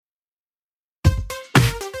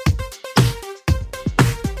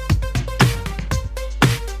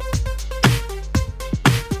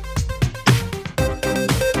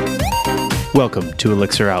Welcome to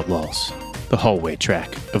Elixir Outlaws, the hallway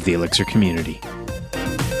track of the Elixir community.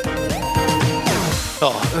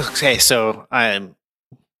 Oh, okay. So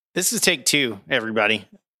this is take 2, everybody.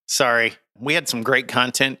 Sorry. We had some great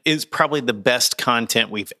content. It's probably the best content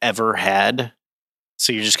we've ever had.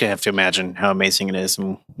 So you're just going to have to imagine how amazing it is,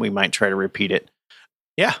 and we might try to repeat it.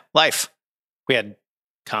 Yeah, life. We had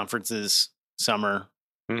conferences, summer,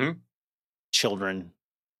 children.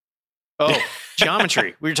 Oh,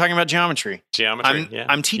 geometry. We were talking about geometry. Geometry.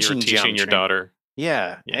 I'm teaching geometry. Your daughter.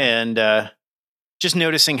 Yeah. And just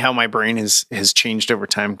noticing how my brain has changed over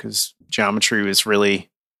time, because geometry was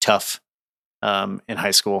really tough in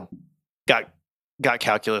high school. Got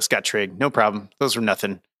calculus, got trig, no problem. Those were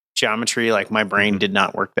nothing. Geometry, like my brain did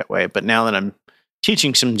not work that way. But now that I'm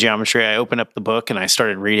teaching some geometry, I opened up the book and I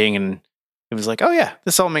started reading, and it was like, oh yeah,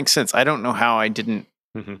 this all makes sense. I don't know how I didn't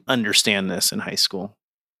understand this in high school.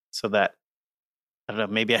 So that, I don't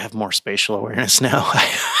know, maybe I have more spatial awareness now.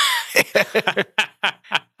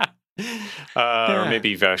 Or maybe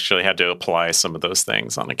you've actually had to apply some of those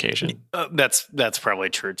things on occasion. That's probably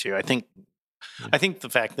true too. I think the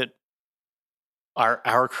fact that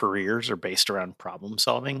our careers are based around problem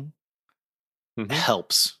solving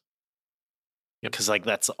helps. Because like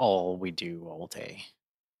that's all we do all day.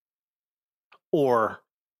 Or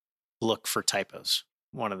look for typos.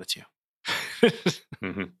 One of the two.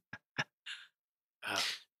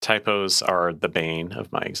 Typos are the bane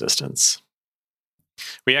of my existence.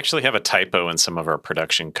 We actually have a typo in some of our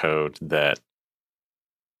production code that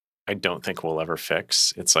I don't think we'll ever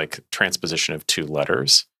fix. It's like transposition of 2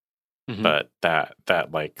 letters, but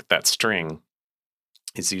that string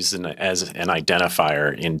is used as an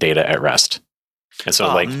identifier in data at rest, and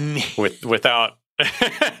so without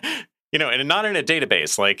and not in a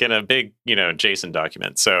database, like in a big JSON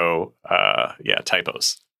document. So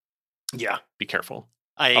typos. Yeah, be careful.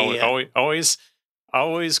 Always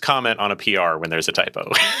comment on a PR when there's a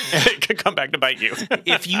typo. It could come back to bite you.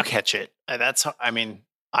 If you catch it.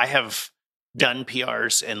 I have done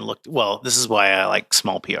PRs and looked, well, this is why I like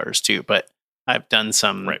small PRs too, but I've done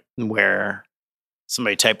some where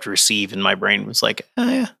somebody typed receive and my brain was like, oh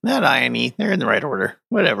yeah, that INE, they're in the right order.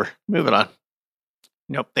 Whatever, move it on.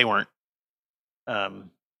 Nope, they weren't.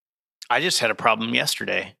 I just had a problem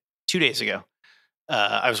yesterday, 2 days ago.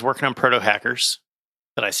 I was working on Proto Hackers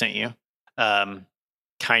that I sent you.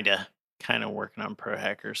 Kind of working on Proto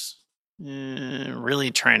Hackers.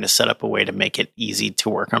 Really trying to set up a way to make it easy to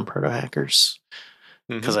work on Proto Hackers.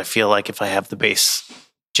 Because I feel like if I have the base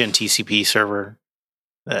Gen TCP server,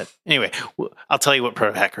 anyway, I'll tell you what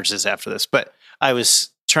Proto Hackers is after this. But I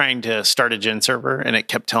was trying to start a Gen server, and it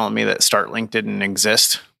kept telling me that StartLink didn't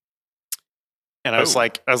exist. And I was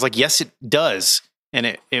like, yes, it does.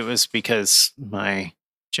 And it was because my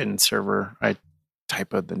Gen server, I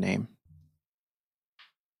typoed the name.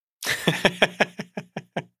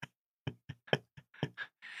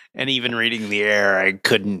 And even reading the error, I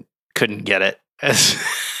couldn't get it, as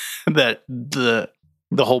that the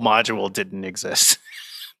whole module didn't exist.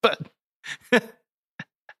 But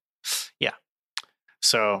yeah,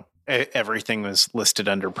 so everything was listed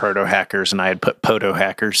under Proto Hackers, and I had put Poto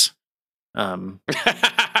Hackers.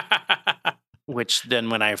 Which then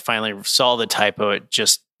when I finally saw the typo, it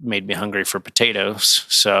just made me hungry for potatoes.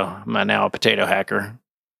 So I'm now a potato hacker.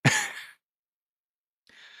 I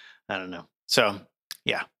don't know. So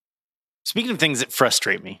yeah. Speaking of things that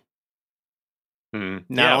frustrate me,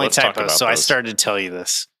 not only typos. So I started to tell you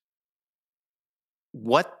this.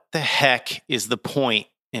 What the heck is the point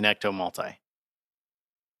in Ecto Multi?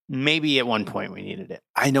 Maybe at one point we needed it.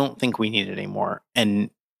 I don't think we need it anymore. And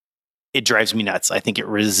it drives me nuts. I think it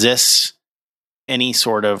resists any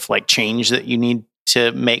sort of like change that you need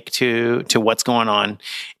to make to what's going on.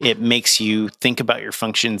 It makes you think about your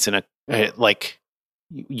functions in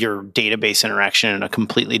your database interaction in a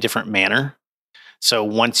completely different manner. So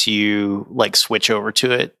once you like switch over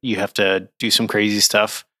to it, you have to do some crazy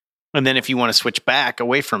stuff. And then if you want to switch back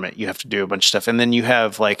away from it, you have to do a bunch of stuff. And then you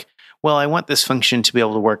have like, well, I want this function to be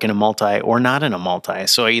able to work in a multi or not in a multi.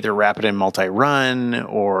 So I either wrap it in multi-run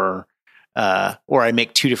or I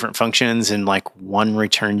make 2 different functions, and like one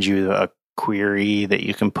returns you a query that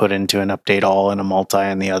you can put into an update all in a multi,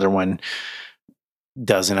 and the other one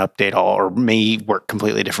doesn't update all or may work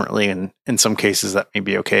completely differently. And in some cases that may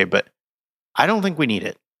be okay, but I don't think we need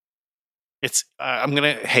it. It's,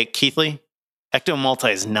 hey, Keithley, Ecto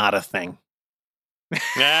Multi is not a thing.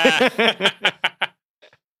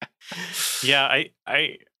 Yeah,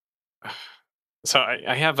 I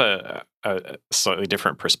have a slightly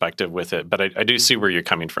different perspective with it, but I do see where you're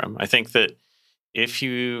coming from. I think that if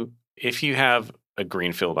you have a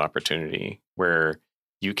greenfield opportunity where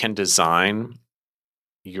you can design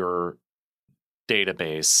your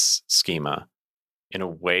database schema in a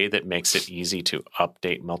way that makes it easy to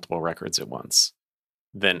update multiple records at once,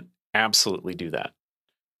 then absolutely do that.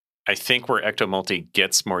 I think where Ectomulti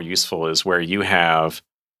gets more useful is where you have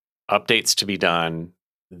updates to be done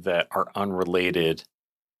that are unrelated,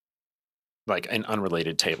 like in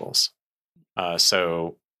unrelated tables.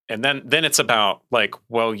 And then it's about like,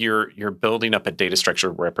 well, you're building up a data structure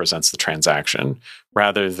that represents the transaction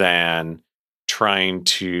rather than trying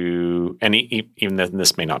to, and even then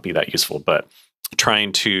this may not be that useful, but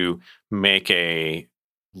trying to make a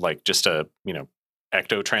like just a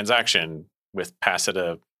ecto transaction with pass it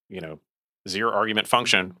a zero argument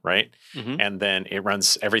function, right? Mm-hmm. And then it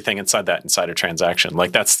runs everything inside a transaction.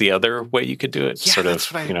 Like that's the other way you could do it. Yeah, sort of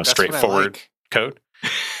straightforward code.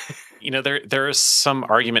 There is some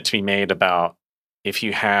argument to be made about if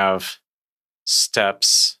you have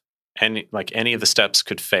steps and like any of the steps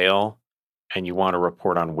could fail and you want to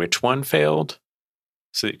report on which one failed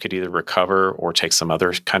so that you could either recover or take some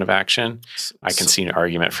other kind of action. I can see an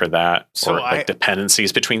argument for that, or like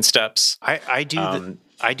dependencies between steps. I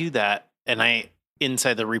do that, and I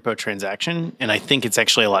inside the repo transaction, and I think it's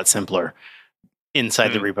actually a lot simpler inside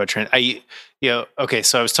the repo okay,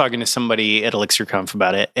 so I was talking to somebody at ElixirConf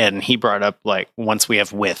about it, and he brought up like once we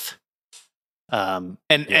have with, and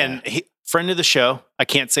he, friend of the show, I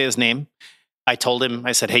can't say his name. I told him,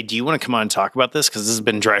 I said, hey, do you want to come on and talk about this? Because this has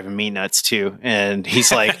been driving me nuts too. And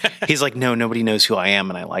he's like, no, nobody knows who I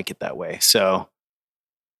am, and I like it that way. So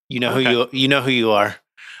you know who you are.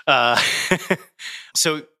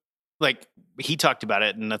 So like he talked about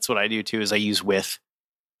it, and that's what I do too. Is I use with,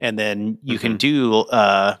 and then you can do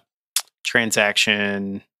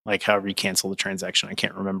transaction, like however you cancel the transaction. I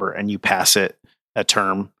can't remember, and you pass it a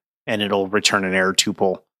term, and it'll return an error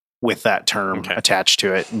tuple with that term attached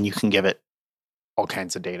to it, and you can give it all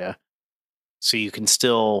kinds of data. So you can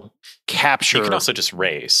still capture. You can also just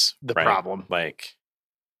raise the problem. Like,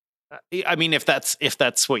 I mean, if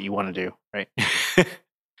that's what you want to do, right?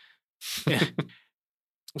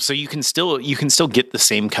 So you can still get the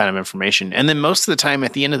same kind of information. And then most of the time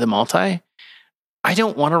at the end of the multi, I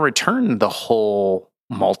don't want to return the whole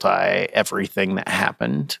multi everything that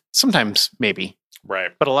happened. Sometimes maybe.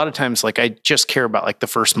 Right. But a lot of times, like I just care about like the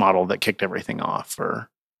first model that kicked everything off, or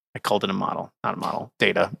I called it a model, not a model,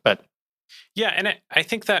 data. But yeah, and I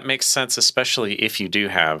think that makes sense, especially if you do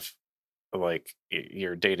have like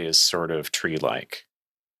your data is sort of tree-like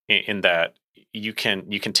in that you can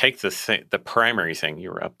take the primary thing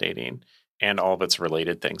you were updating and all of its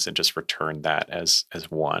related things and just return that as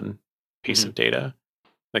one piece of data.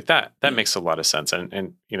 Like that makes a lot of sense.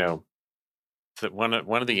 And one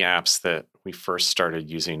of the apps that we first started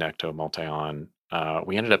using Ectomulti on,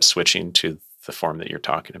 we ended up switching to the form that you're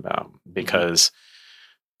talking about because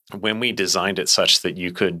when we designed it such that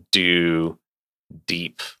you could do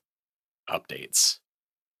deep updates,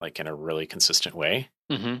 like in a really consistent way,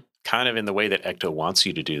 kind of in the way that Ecto wants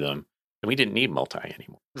you to do them, and we didn't need multi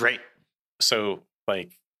anymore. Right. So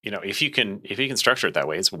like, if you can structure it that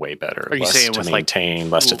way, it's way better. Are you less saying to with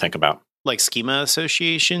maintain, less to think about? Like schema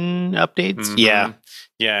association updates? Mm-hmm. Yeah.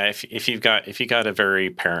 Yeah. If you got a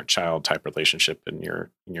very parent-child type relationship in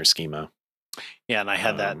your schema. Yeah, and I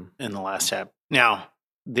had that in the last app. Now,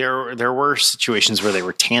 there were situations where they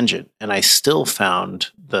were tangent, and I still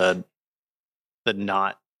found the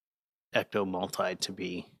not Ectomulti to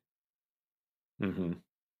be.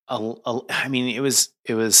 I mean, it was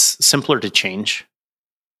simpler to change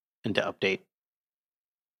and to update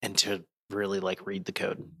and to really like read the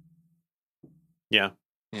code. Yeah.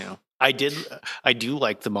 I do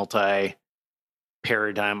like the multi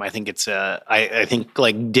paradigm. I think it's I think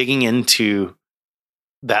like digging into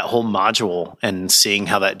that whole module and seeing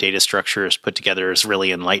how that data structure is put together is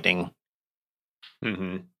really enlightening.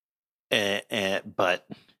 But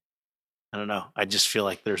I don't know. I just feel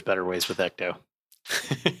like there's better ways with Ecto.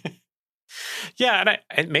 Yeah,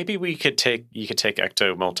 and maybe you could take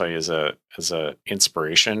Ectomulti as a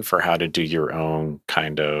inspiration for how to do your own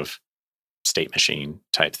kind of state machine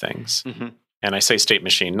type things. And I say state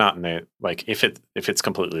machine not in the like if it's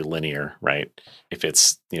completely linear, right? If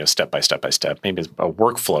it's step by step by step, maybe a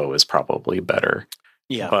workflow is probably better.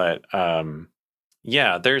 Yeah, but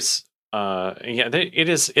there's it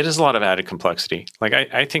is a lot of added complexity. Like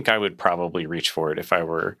I think I would probably reach for it if I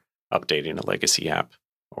were updating a legacy app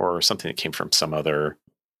or something that came from some other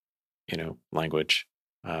language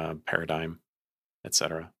paradigm,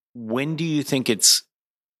 etc. When do you think it's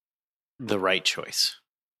the right choice?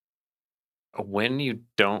 When you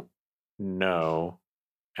don't know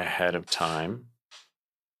ahead of time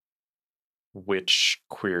which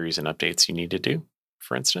queries and updates you need to do.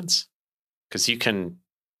 for instance, because you can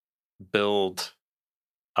build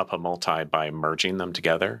up a multi by merging them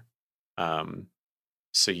together.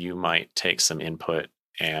 So you might take some input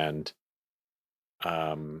and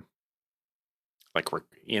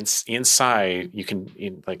inside you can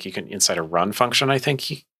inside a run function. I think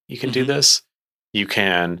you can do this. You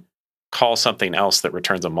can call something else that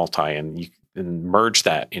returns a multi, and you can merge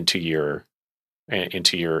that into your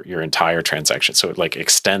entire transaction. So it like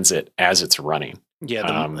extends it as it's running.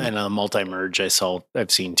 Yeah, and a multi merge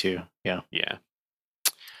I've seen too. Yeah. Yeah.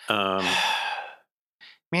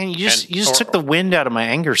 Man, you just took the wind out of my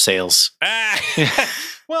anger sails.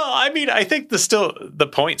 Well, I mean, I think the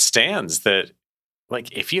point stands that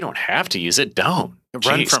like if you don't have to use it, don't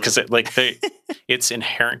run from, because it's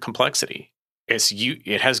inherent complexity.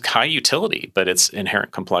 It has high utility, but it's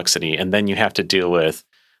inherent complexity, and then you have to deal with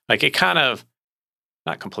like it kind of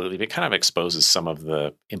not completely, but it kind of exposes some of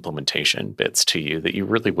the implementation bits to you that you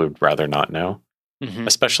really would rather not know,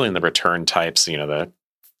 especially in the return types. You know, the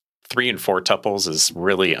 3 and 4 tuples is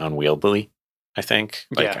really unwieldy. I think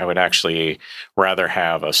I would actually rather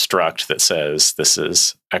have a struct that says this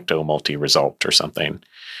is ecto multi result or something,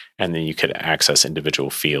 and then you could access individual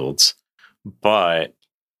fields. But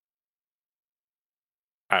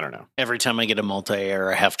I don't know. Every time I get a multi-error,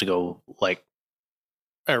 I have to go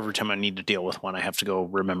every time I need to deal with one, I have to go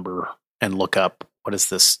remember and look up what does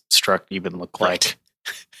this struct even look like.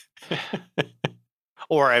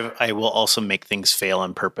 Or I will also make things fail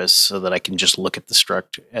on purpose so that I can just look at the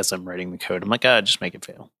struct as I'm writing the code. I'm like, just make it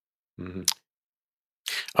fail. Mm-hmm.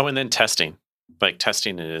 Oh, and then testing. Like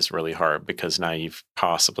testing it is really hard because now you've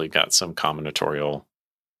possibly got some combinatorial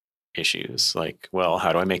issues. Like, well,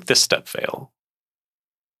 how do I make this step fail?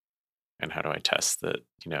 And how do I test that,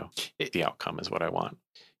 the outcome is what I want?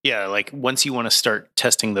 Yeah, like once you want to start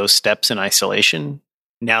testing those steps in isolation,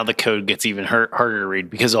 now the code gets even harder to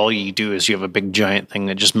read because all you do is you have a big giant thing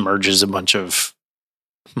that just merges a bunch of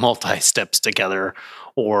multi-steps together,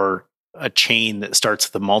 or a chain that starts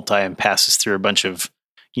with a multi and passes through a bunch of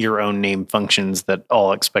your own name functions that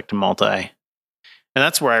all expect a multi. And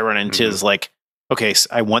that's where I run into is like, okay, so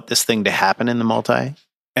I want this thing to happen in the multi.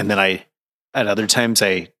 And then at other times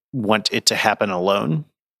I want it to happen alone.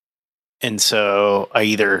 And so I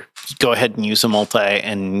either go ahead and use a multi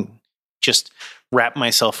and just wrap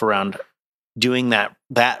myself around doing that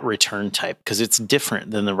return type because it's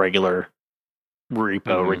different than the regular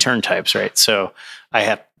repo return types, right? So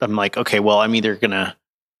I'm like, okay, well, I'm either gonna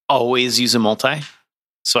always use a multi,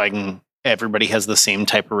 so everybody has the same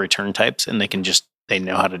type of return types and they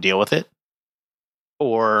know how to deal with it,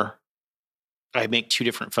 or I make 2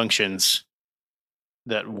 different functions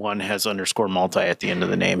that one has underscore multi at the end of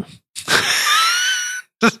the name.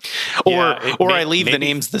 Or I leave the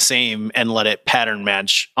names the same and let it pattern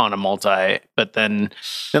match on a multi, but then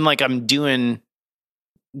like I'm doing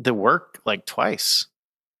the work like twice.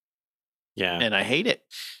 Yeah. And I hate it.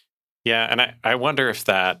 Yeah. And I wonder if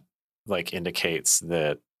that like indicates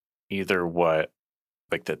that either what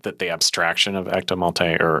like that the abstraction of ecto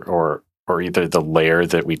multi or either the layer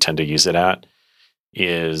that we tend to use it at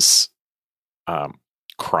is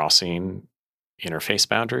crossing interface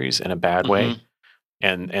boundaries in a bad way.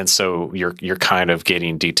 And so you're kind of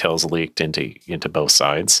getting details leaked into both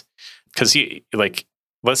sides. Because you like,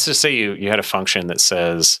 let's just say you had a function that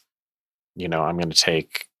says, I'm going to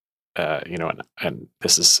take, and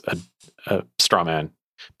this is a straw man,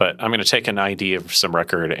 but I'm going to take an ID of some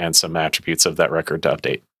record and some attributes of that record to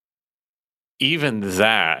update. Even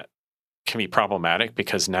that can be problematic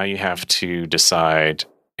because now you have to decide,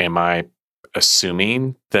 am I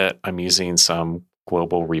assuming that I'm using some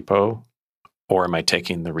global repo, or am I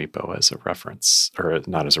taking the repo as a reference, or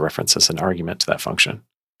not as a reference, as an argument to that function,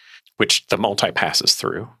 which the multi passes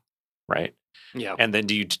through, right? Yeah. And then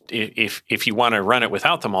if you want to run it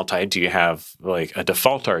without the multi, do you have like a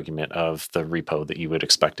default argument of the repo that you would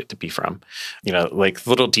expect it to be from? Like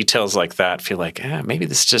little details like that feel like, maybe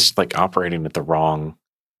this is just like operating at the wrong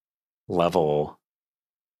level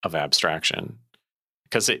of abstraction.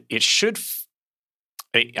 Because it should,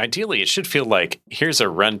 ideally, it should feel like here's a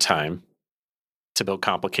runtime to build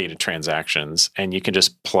complicated transactions, and you can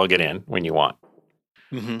just plug it in when you want.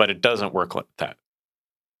 But it doesn't work like that.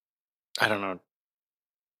 I don't know.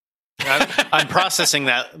 I'm processing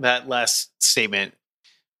that last statement.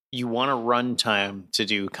 You want a runtime to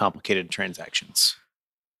do complicated transactions,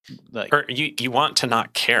 or you want to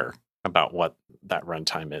not care about what that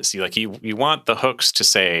runtime is. You want the hooks to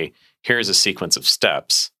say, here's a sequence of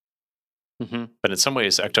steps. But in some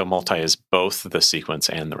ways, ecto multi is both the sequence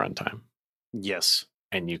and the runtime. Yes.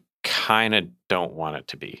 And you kind of don't want it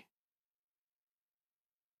to be.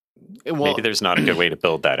 Well, maybe there's not a good way to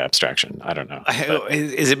build that abstraction. I don't know.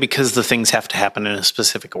 Is it because the things have to happen in a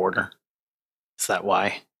specific order? Is that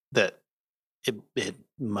why that it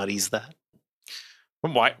muddies that?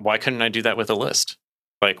 Why couldn't I do that with a list?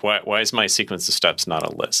 Like, why is my sequence of steps not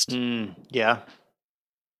a list? Yeah.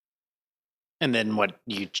 And then what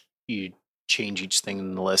you change each thing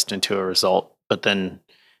in the list into a result, but then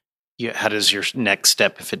how does your next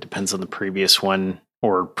step, if it depends on the previous one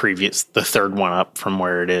or the third one up from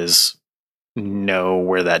where it is, know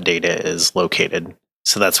where that data is located?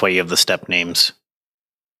 So that's why you have the step names.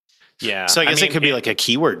 Yeah. So I guess it could be like a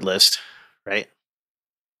keyword list, right?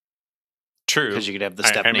 True. Because you could have the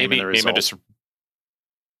step name and the result.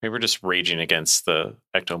 Maybe we're just raging against the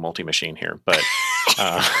Ecto multi-machine here, but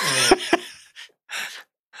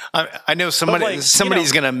I know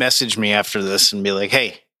somebody's going to message me after this and be like,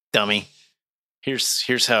 "Hey, dummy,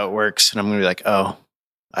 here's how it works," and I'm going to be like, "Oh,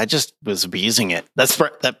 I just was abusing it." That's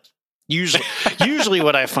usually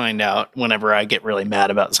what I find out whenever I get really mad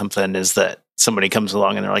about something is that somebody comes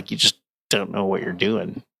along and they're like, "You just don't know what you're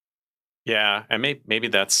doing." Yeah, and maybe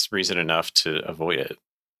that's reason enough to avoid it.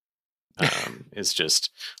 It's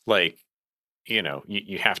just like,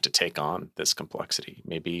 you have to take on this complexity.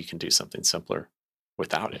 Maybe you can do something simpler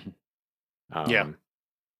without it. And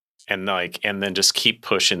then just keep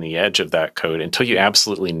pushing the edge of that code until you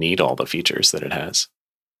absolutely need all the features that it has,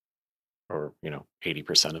 or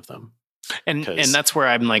 80% of them. And that's where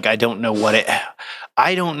I'm like, I don't know what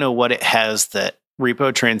it has that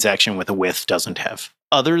repo transaction with a with doesn't have,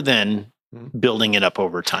 other than building it up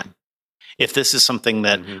over time. If this is something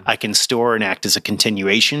that I can store and act as a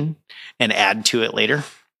continuation and add to it later,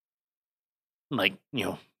 like,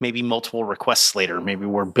 maybe multiple requests later, maybe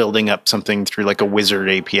we're building up something through like a wizard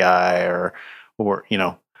API or,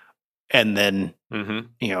 and then,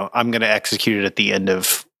 I'm going to execute it at the end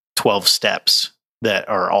of 12 steps that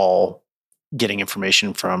are all getting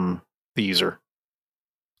information from the user.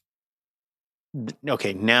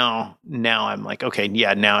 Okay. Now I'm like, okay,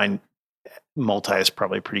 yeah, now multi is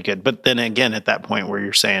probably pretty good. But then again, at that point where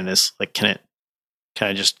you're saying is like, can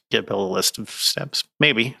I just build a list of steps?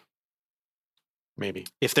 Maybe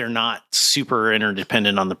if they're not super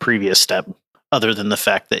interdependent on the previous step, other than the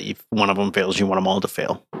fact that if one of them fails, you want them all to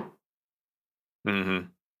fail.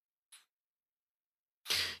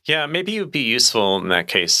 Yeah, maybe it would be useful in that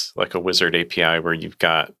case, like a wizard API where you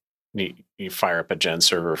fire up a gen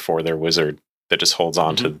server for their wizard that just holds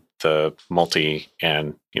on to the multi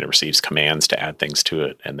and receives commands to add things to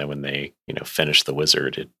it, and then when they finish the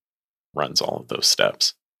wizard, it runs all of those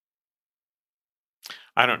steps.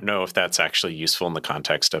 I don't know if that's actually useful in the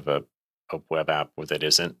context of a web app that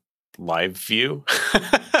isn't live view,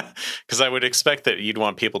 because I would expect that you'd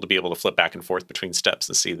want people to be able to flip back and forth between steps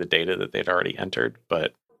and see the data that they'd already entered.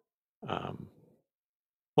 But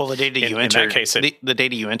well, the data you entered, in that case, the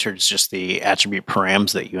data you entered is just the attribute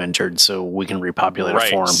params that you entered, so we can repopulate a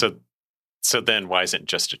form. So then why isn't it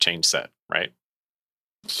just a change set, right?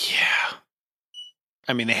 Yeah.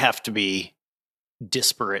 I mean, they have to be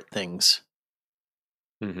disparate things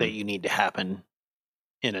that you need to happen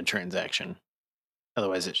in a transaction.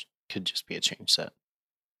 Otherwise, it could just be a change set.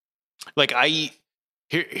 Like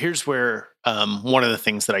here's where one of the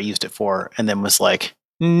things that I used it for, and then was like,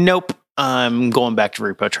 nope, I'm going back to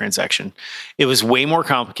repo transaction. It was way more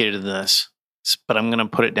complicated than this, but I'm going to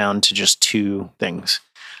put it down to just two things.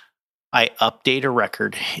 I update a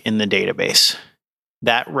record in the database.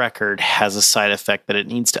 That record has a side effect that it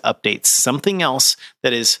needs to update something else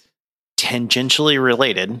that is tangentially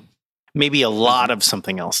related, maybe a lot of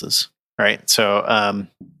something else's, right? So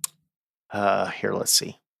here, let's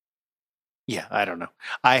see. Yeah, I don't know.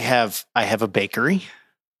 I have a bakery,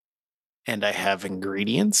 and I have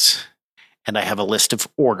ingredients, and I have a list of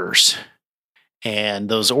orders, and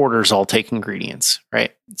those orders all take ingredients,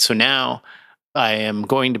 right? So now I am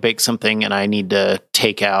going to bake something, and I need to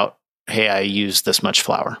take out, hey, I use this much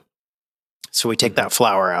flour. So we take that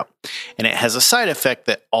flour out, and it has a side effect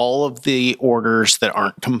that all of the orders that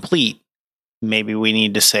aren't complete, maybe we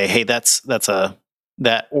need to say, hey,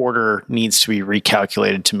 that order needs to be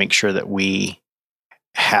recalculated to make sure that we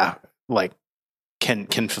have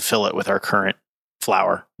can fulfill it with our current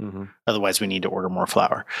flour. Otherwise, we need to order more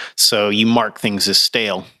flour. So you mark things as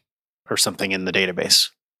stale or something in the database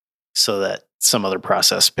so that some other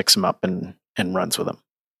process picks them up and runs with them.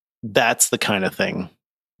 That's the kind of thing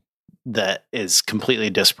that is completely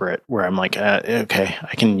disparate, where I'm like, okay,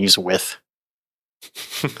 I can use a with.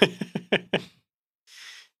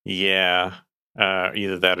 Yeah.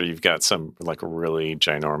 Either that or you've got some like really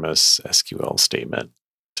ginormous SQL statement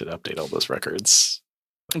to update all those records.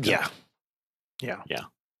 Yeah.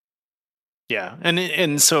 Yeah.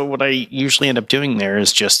 And so what I usually end up doing there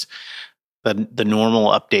is just the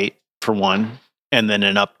normal update for one, and then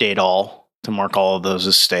an update all to mark all of those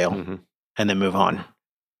as stale, and then move on.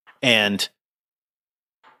 And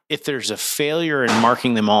if there's a failure in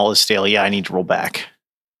marking them all as stale, I need to roll back.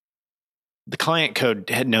 The client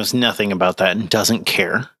code knows nothing about that and doesn't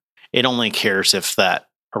care. It only cares if that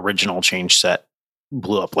original change set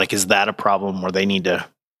blew up. Like, is that a problem where they need to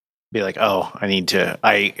be like, oh,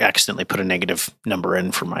 I accidentally put a negative number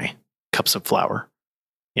in for my cups of flour.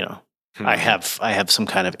 I have some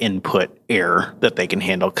kind of input error that they can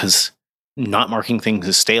handle, because not marking things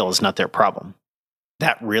as stale is not their problem.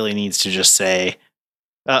 That really needs to just say,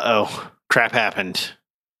 uh-oh, crap happened.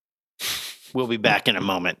 We'll be back in a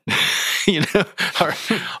moment.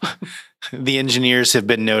 The engineers have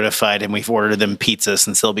been notified and we've ordered them pizza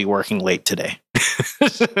since they'll be working late today.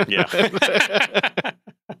 Yeah.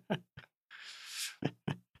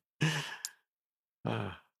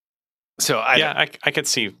 So I could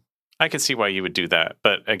see why you would do that.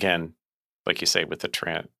 But again, like you say, with the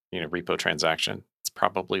repo transaction, it's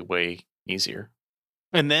probably way easier.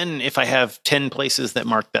 And then if I have 10 places that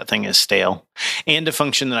mark that thing as stale and a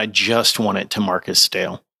function that I just want it to mark as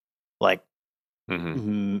stale, like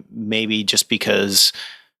maybe just because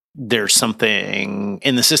there's something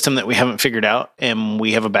in the system that we haven't figured out, and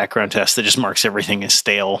we have a background test that just marks everything as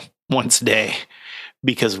stale once a day,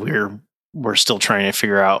 because we're still trying to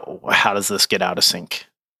figure out how does this get out of sync,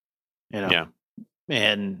 Yeah.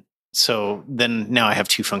 And so then now I have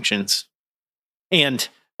two functions, and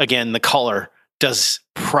again, the caller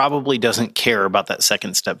probably doesn't care about that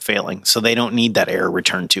second step failing, so they don't need that error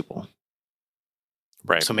return tuple.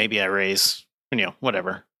 Right. So maybe I raise,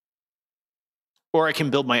 whatever. Or I can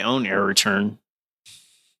build my own error return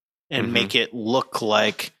and make it look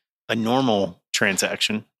like a normal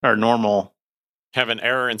transaction or normal. Have an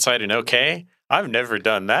error inside an OK? I've never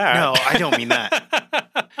done that. No, I don't mean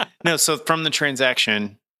that. No, so from the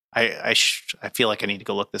transaction, I feel like I need to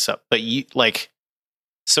go look this up. But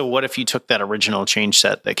so what if you took that original change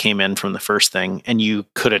set that came in from the first thing and you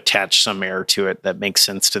could attach some error to it that makes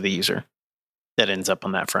sense to the user that ends up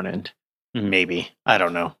on that front end? Maybe. I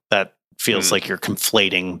don't know. That feels like you're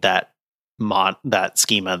conflating that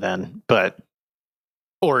schema then. But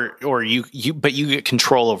or you get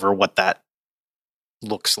control over what that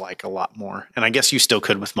looks like a lot more. And I guess you still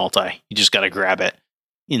could with multi. You just got to grab it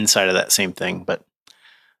inside of that same thing. But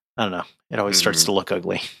I don't know. It always starts to look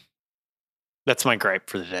ugly. That's my gripe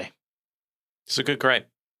for the day. It's a good gripe.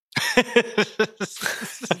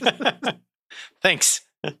 Thanks.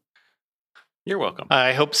 You're welcome.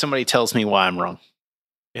 I hope somebody tells me why I'm wrong.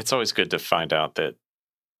 It's always good to find out that,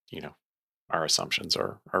 our assumptions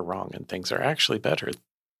are wrong and things are actually better.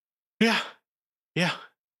 Yeah. Yeah.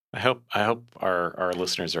 I hope our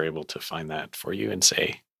listeners are able to find that for you and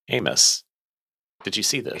say, Amos, did you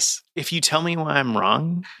see this? If you tell me why I'm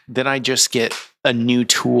wrong, then I just get a new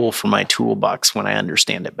tool for my toolbox when I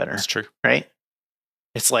understand it better. That's true. Right?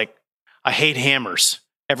 It's like, I hate hammers.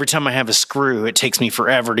 Every time I have a screw, it takes me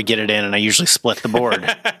forever to get it in, and I usually split the board.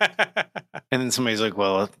 And then somebody's like,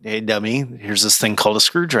 well, hey, dummy, here's this thing called a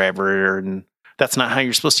screwdriver, and that's not how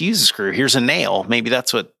you're supposed to use a screw. Here's a nail. Maybe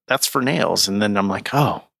that's for nails. And then I'm like,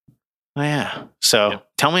 oh yeah. So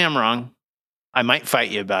Tell me I'm wrong. I might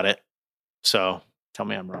fight you about it. So tell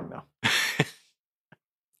me I'm wrong, though.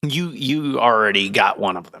 You already got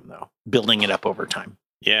one of them, though, building it up over time.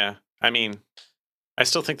 Yeah. I mean, I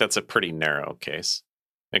still think that's a pretty narrow case.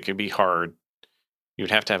 It could be hard.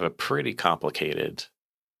 You'd have to have a pretty complicated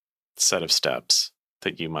set of steps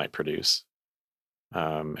that you might produce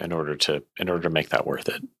in order to make that worth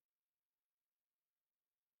it.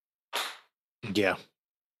 Yeah.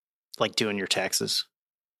 Like doing your taxes.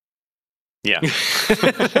 Yeah.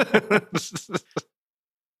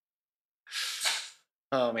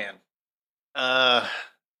 Oh, man.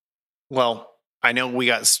 Well, I know we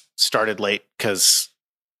got started late because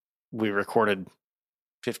we recorded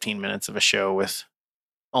 15 minutes of a show with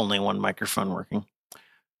only one microphone working.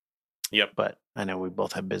 Yep. But I know we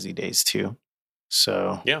both have busy days too.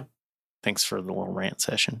 So yeah, thanks for the little rant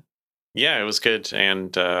session. Yeah, it was good.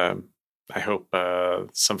 And I hope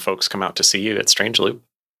some folks come out to see you at Strange Loop.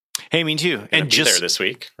 Hey, me too. And just there this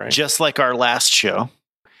week, right? Just like our last show,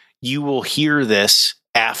 you will hear this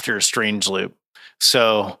after Strange Loop.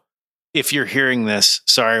 So if you're hearing this,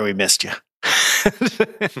 sorry we missed you.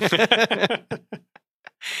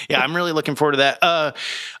 Yeah, I'm really looking forward to that.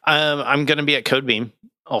 I'm going to be at Codebeam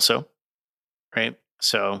also, right?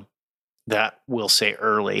 So that will say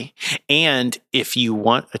early. And if you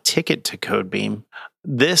want a ticket to Codebeam,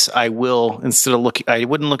 this I will, instead of looking, I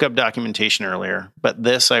wouldn't look up documentation earlier, but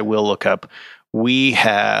this I will look up. We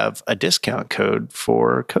have a discount code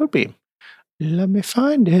for Codebeam. Let me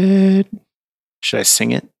find it. Should I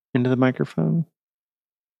sing it into the microphone?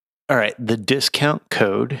 All right. The discount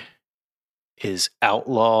code is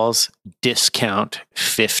Outlaws Discount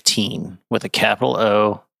 15 with a capital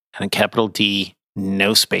O and a capital D,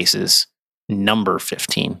 no spaces, number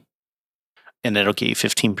 15. And it'll get you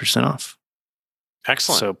 15% off.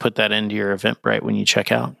 Excellent. So put that into your Eventbrite when you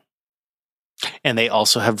check out. And they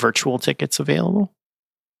also have virtual tickets available.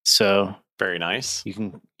 So very nice.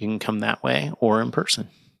 You can come that way or in person.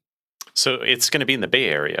 So it's going to be in the Bay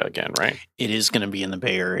Area again, right? It is going to be in the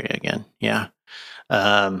Bay Area again. Yeah.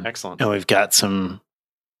 Excellent. And we've got some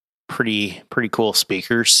pretty cool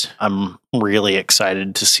speakers. I'm really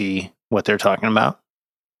excited to see what they're talking about.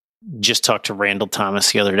 Just talked to Randall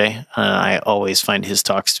Thomas the other day. I always find his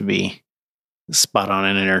talks to be spot on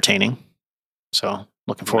and entertaining. So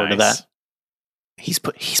looking forward to that. He's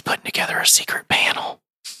putting together a secret panel.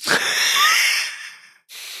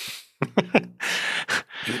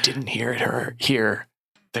 You didn't hear it or here.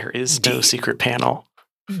 There is no secret panel.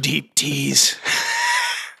 Deep tease.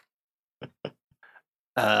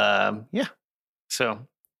 Yeah. So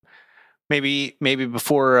maybe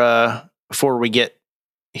before we get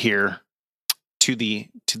here to the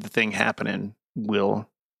thing happening, we'll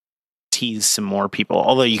tease some more people.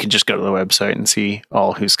 Although you can just go to the website and see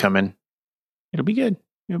all who's coming. It'll be good.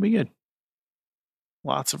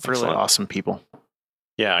 Lots of really awesome people.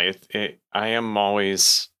 Yeah, I am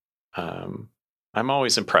always, I'm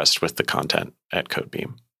always impressed with the content at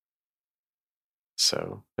Codebeam.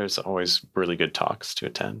 So there's always really good talks to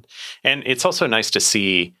attend, and it's also nice to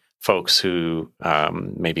see folks who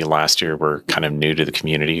maybe last year were kind of new to the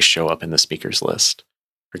community show up in the speakers list.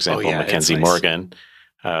 For example, Mackenzie Morgan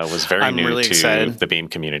was very new really to excited. The Beam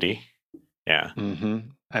community. Yeah,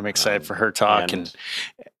 I'm excited for her talk and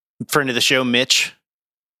friend of the show, Mitch.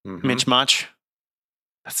 Mitch Mach.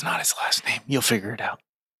 That's not his last name. You'll figure it out.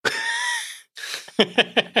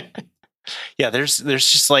 Yeah, there's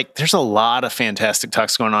just there's a lot of fantastic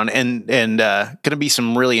talks going on, and going to be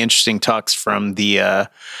some really interesting talks from the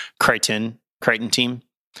Crichton team,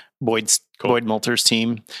 Boyd Moulter's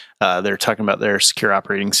team. They're talking about their secure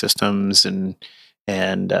operating systems and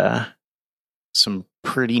some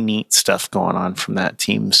pretty neat stuff going on from that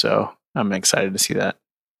team. So I'm excited to see that.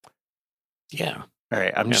 Yeah. All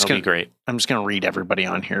right, I'm just going to read everybody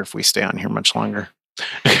on here if we stay on here much longer.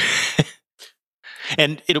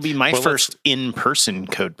 And it'll be my first in-person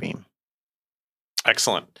Codebeam.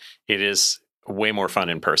 Excellent. It is way more fun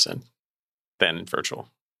in person than virtual.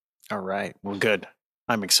 All right. Well, good.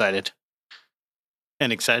 I'm excited.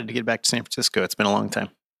 And excited to get back to San Francisco. It's been a long time.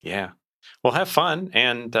 Yeah. Well, have fun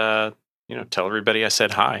and tell everybody I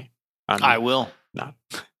said hi. I will. Not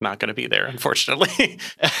going to be there, unfortunately.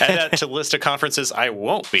 Add that to the list of conferences I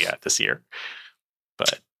won't be at this year.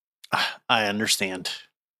 But I understand.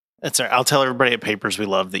 That's all right. I'll tell everybody at Papers We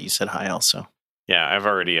Love that you said hi also. Yeah, I've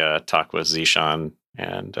already talked with Zishan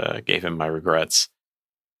and gave him my regrets.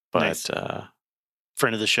 But nice.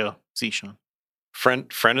 Friend of the show, Zishan.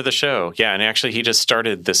 Friend of the show. Yeah, and actually he just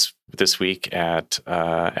started this week at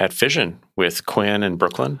Fission with Quinn and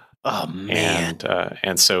Brooklyn. Oh man!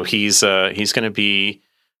 And so he's going to be,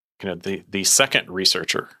 the second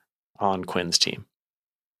researcher on Quinn's team.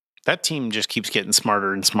 That team just keeps getting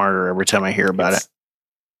smarter and smarter every time I hear about it.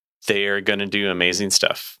 They are going to do amazing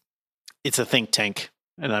stuff. It's a think tank,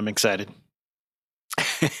 and I'm excited.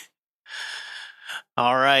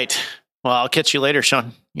 All right. Well, I'll catch you later,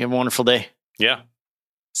 Sean. You have a wonderful day. Yeah.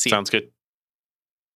 See you. Sounds good.